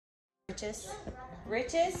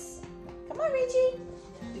Riches. Come on, Richie.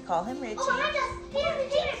 We call him Richie.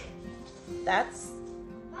 That's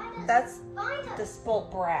the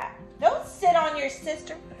spoiled brat. Don't sit on your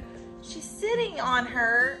sister. She's sitting on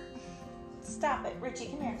her. Stop it. Richie,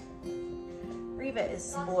 come here. Reva is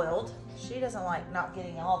spoiled. She doesn't like not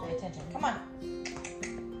getting all the attention. Come on.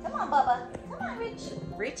 Come on, Bubba. Come on, Richie.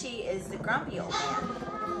 Richie is the grumpy old man.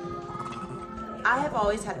 I have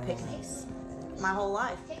always had pygmies my whole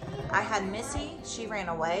life. I had Missy. She ran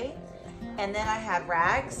away. And then I had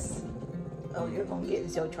Rags. Oh, you're going to get in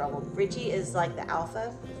so trouble. Richie is like the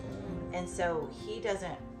alpha. And so he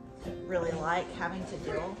doesn't really like having to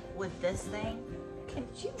deal with this thing. Can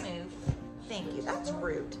you move? Thank you. That's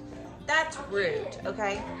rude. That's rude,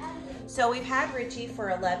 okay? So we've had Richie for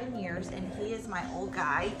 11 years, and he is my old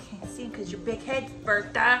guy. You can't see him because your big head's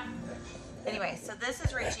Bertha. Anyway, so this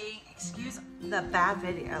is Richie. Excuse the bad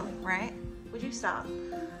video, right? Would you stop?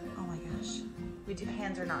 Oh my gosh.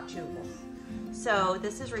 Hands are not chewable. So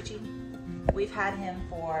this is Richie. We've had him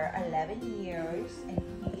for 11 years, and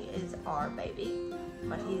he is our baby.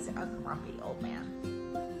 But he's a grumpy old man.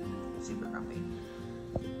 Super grumpy.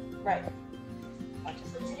 Right. Are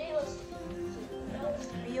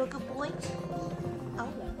you a good boy? Oh.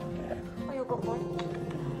 Are you a good boy?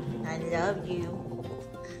 I love you.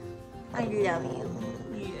 I love you.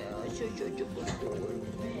 Yeah, such a good boy.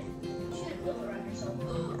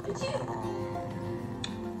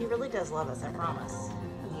 He really does love us, I promise.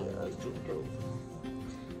 Yeah, you do.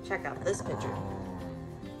 Check out this picture.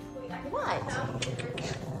 What?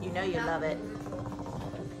 You know you love it.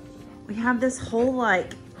 We have this whole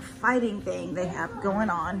like fighting thing they have going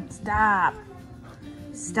on. Stop.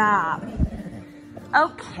 Stop.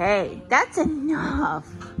 Okay, that's enough.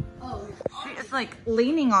 She is like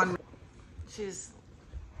leaning on me. This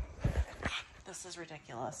is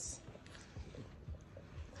ridiculous.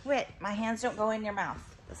 Wait, my hands don't go in your mouth.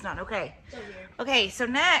 That's not okay. Okay, so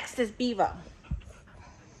next is Bevo.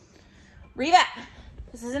 Reva,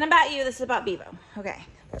 this isn't about you, this is about Bevo. Okay,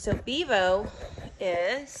 so Bevo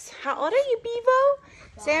is, how old are you, Bevo?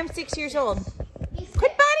 Say I'm 6 years old. Quit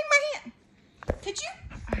biting my hand. Could you?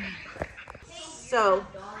 So,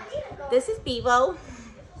 this is Bevo.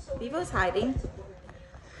 Bevo's hiding.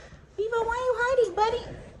 Bevo, why are you hiding, buddy?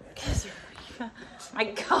 Because Reva, my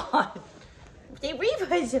God.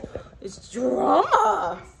 Reva is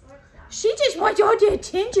drama. She just wants all the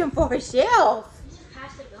attention for herself.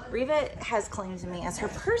 Reva has claimed me as her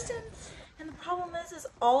person, and the problem is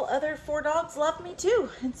all other 4 dogs love me too,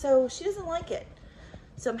 and so she doesn't like it.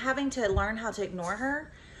 So I'm having to learn how to ignore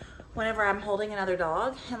her whenever I'm holding another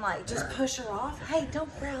dog and like just push her off. Hey,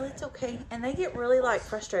 don't growl, it's okay. And they get really like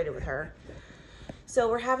frustrated with her. So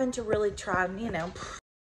we're having to really try, you know.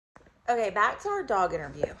 Okay, back to our dog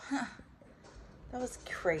interview. That was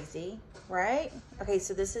crazy, right? Okay,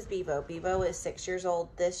 so this is Bevo. Bevo is 6 years old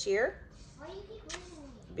this year. Why do you keep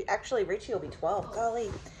losing me? Actually, Richie will be 12.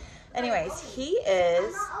 Golly. Anyways, he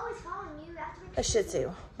is a Shih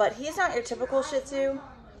Tzu, but he's not your typical Shih Tzu.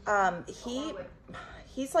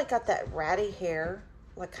 He's like got that ratty hair,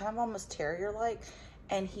 like kind of almost terrier-like,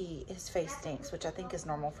 and his face stinks, which I think is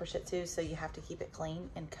normal for Shih Tzu, so you have to keep it clean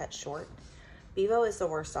and cut short. Bevo is the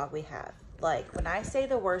worst dog we have. Like, when I say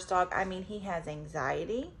the worst dog, I mean he has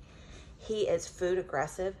anxiety. He is food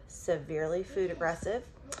aggressive, severely food aggressive.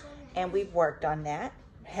 And we've worked on that,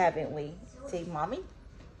 haven't we? See, Mommy?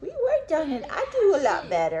 We worked on it. I do a lot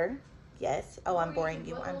better. Yes. Oh, I'm boring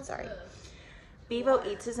you. I'm sorry. Bevo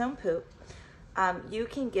eats his own poop. You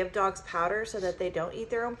can give dogs powder so that they don't eat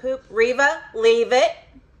their own poop. Reva, leave it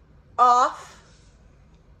off.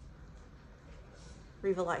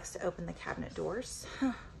 Reva likes to open the cabinet doors.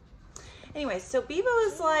 Anyway, so Bevo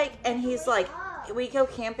is like, and he's like, we go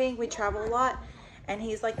camping, we travel a lot, and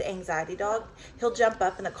he's like the anxiety dog. He'll jump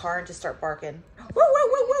up in the car and just start barking, woo, woo,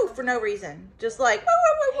 woo, woo, for no reason. Just like, woo,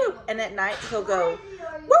 woo, woo, woo. And at night, he'll go, woo,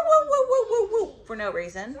 woo, woo, woo, woo, woo, for no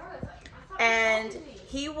reason. And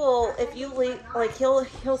he will, if you leave, like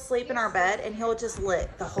he'll sleep in our bed and he'll just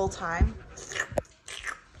lick the whole time.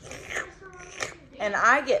 And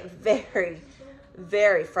I get very,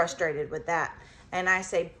 very frustrated with that. And I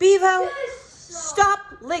say, Bevo, stop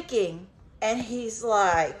licking. And he's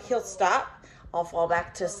like, he'll stop. I'll fall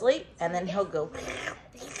back to sleep. And then he'll go.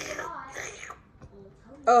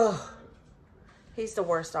 Oh, he's the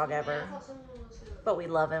worst dog ever. But we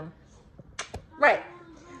love him. Right.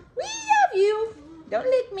 We love you. Don't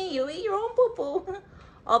lick me. You eat your own poo-poo.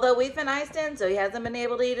 Although we've been iced in, so he hasn't been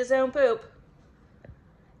able to eat his own poop.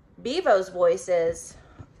 Bevo's voice is,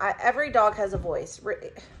 every dog has a voice.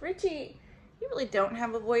 Richie, you really don't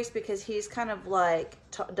have a voice because he's kind of like,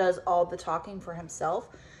 does all the talking for himself.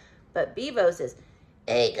 But Bevo's is,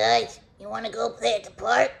 hey guys, you want to go play at the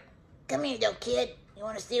park? Come here, little kid. You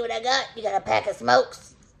want to see what I got? You got a pack of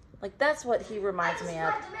smokes. Like, that's what he reminds me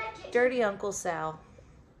of. Dirty Uncle Sal.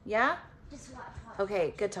 Yeah?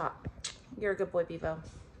 Okay, good talk. You're a good boy, Bevo.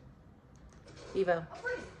 Bevo.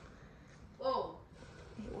 Whoa.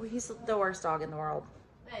 He's the worst dog in the world.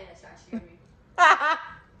 Hey, that's not scary.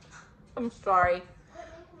 I'm sorry.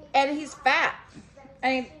 And he's fat. I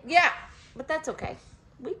mean, yeah, but that's okay.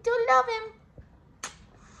 We do love him.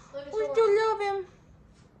 We do love him.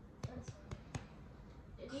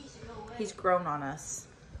 He's grown on us.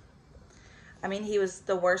 I mean, he was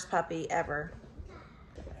the worst puppy ever.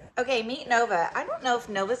 Okay, meet Nova. I don't know if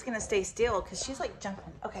Nova's gonna stay still because she's like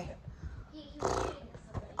jumping. Okay.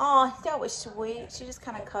 Oh, that was sweet. She just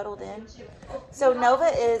kind of cuddled in. So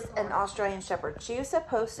Nova is an Australian Shepherd. She was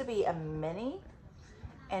supposed to be a mini,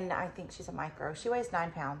 and I think she's a micro. She weighs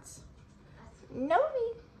 9 pounds.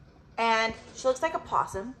 Novi. And she looks like a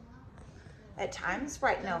possum at times.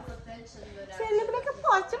 Right, no. She looks like a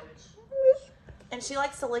possum. And she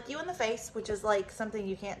likes to lick you in the face, which is like something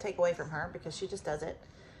you can't take away from her because she just does it.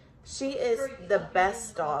 She is the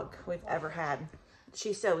best dog we've ever had.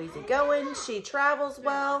 She's so easygoing. She travels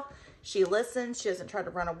well. She listens. She doesn't try to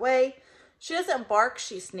run away. She doesn't bark.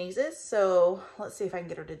 She sneezes. So let's see if I can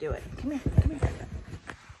get her to do it. Come here. Come here.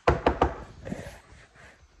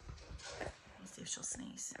 Let's see if she'll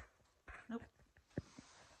sneeze. Nope.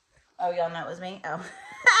 Oh, y'all know it was me? Oh.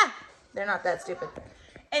 They're not that stupid.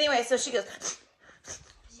 Anyway, so she goes,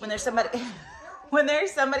 when there's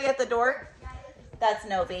somebody at the door, that's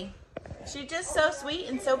Novi. She's just so sweet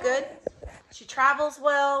and so good. She travels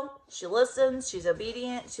well. She listens. She's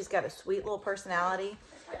obedient. She's got a sweet little personality.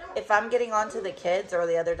 If I'm getting onto the kids or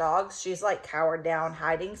the other dogs, she's like cowered down,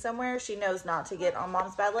 hiding somewhere. She knows not to get on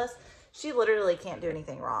Mom's bad list. She literally can't do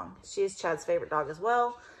anything wrong. She's Chad's favorite dog as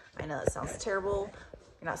well. I know that sounds terrible.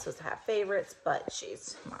 You're not supposed to have favorites, but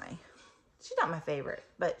she's not my favorite,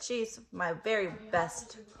 but she's my very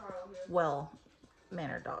best,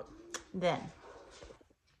 well-mannered dog. Then,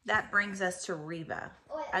 that brings us to Reva.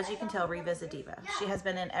 As you can tell, Reva's a diva. She has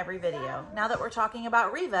been in every video. Now that we're talking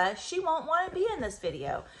about Reva, she won't want to be in this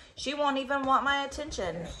video. She won't even want my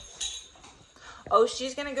attention. Oh,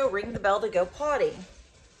 she's going to go ring the bell to go potty.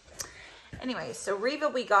 Anyway, so Reva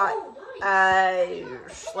we got,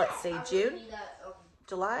 let's see, June?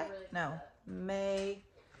 July? No, May,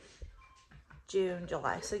 June,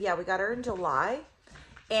 July. So yeah, we got her in July.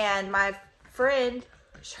 And my friend,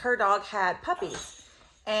 her dog had puppies.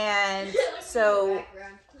 And so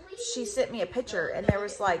she sent me a picture and there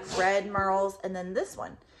was like red merles and then this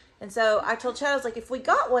one. And so I told Chad, I was like, if we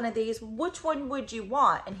got one of these, which one would you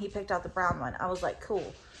want? And he picked out the brown one. I was like,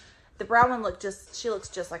 cool. The brown one she looks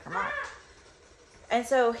just like her mom. And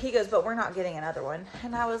so he goes, but we're not getting another one.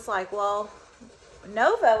 And I was like, well,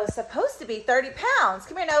 Nova was supposed to be 30 pounds.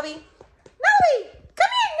 Come here, Novi. Novi,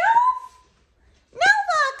 come here, Nova.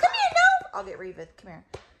 Nova, come here, Nova. I'll get Reva. Come here.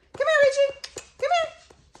 Come here, Richie. Come here.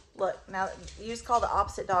 Look, now you just call the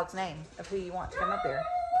opposite dog's name of who you want to come up here.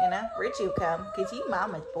 You know, Richie will come because he's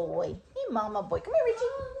mama's boy. He's mama boy. Come here,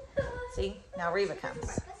 Richie. See, now Reva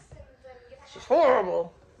comes. She's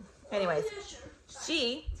horrible. Anyways,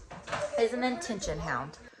 she is an attention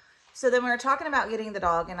hound. So then we were talking about getting the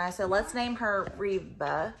dog, and I said, let's name her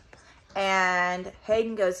Reva. And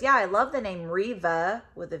Hayden goes, yeah, I love the name Reva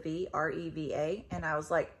with a V, R-E-V-A. And I was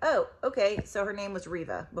like, oh, okay. So her name was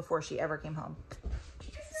Reva before she ever came home.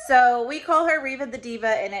 So we call her Reva the Diva,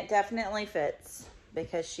 and it definitely fits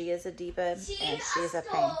because she is a diva and she's a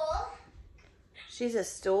pain. She's a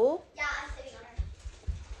stool? Yeah, I'm sitting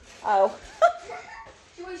on her. Oh.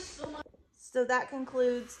 So that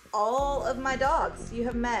concludes all of my dogs. You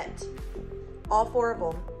have met all 4 of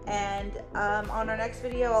them. And on our next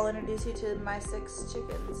video, I'll introduce you to my 6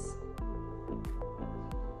 chickens.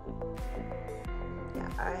 Yeah,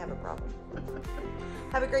 I have a problem.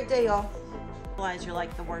 Have a great day, y'all. Realize you're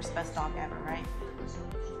like the worst, best dog ever, right?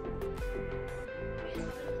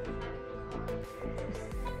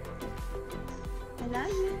 I love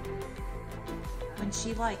you. When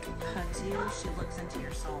she like hugs you, she looks into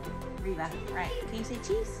your soul. Reva, right? Can you say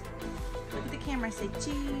cheese? Look at the camera, say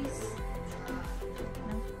cheese.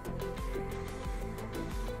 No?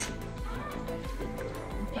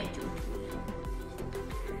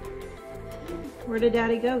 Where did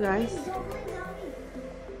Daddy go, guys?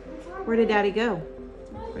 Where did Daddy go?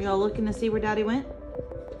 Are y'all looking to see where Daddy went?